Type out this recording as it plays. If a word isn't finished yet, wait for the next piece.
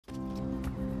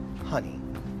Honey,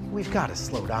 we've got to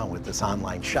slow down with this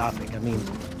online shopping. I mean,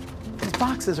 these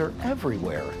boxes are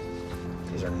everywhere.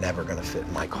 These are never going to fit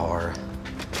in my car.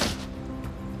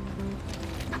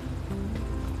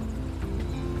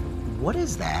 What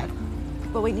is that?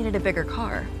 But we needed a bigger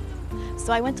car.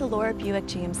 So I went to Laura Buick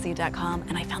GMC.com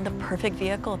and I found the perfect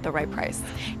vehicle at the right price.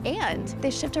 And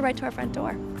they shipped it right to our front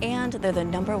door. And they're the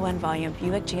 #1 volume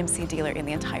Buick GMC dealer in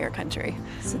the entire country.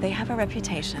 So they have a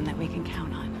reputation that we can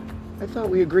count on. I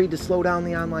thought we agreed to slow down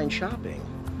the online shopping.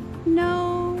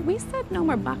 No, we said no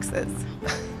more boxes.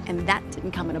 And that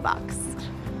didn't come in a box.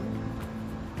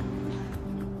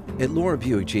 At Laura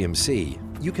Buick GMC,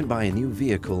 you can buy a new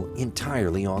vehicle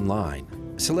entirely online.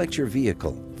 Select your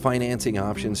vehicle, financing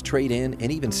options, trade-in,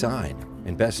 and even sign.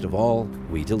 And best of all,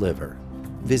 we deliver.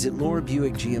 Visit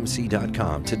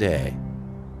LauraBuickGMC.com today.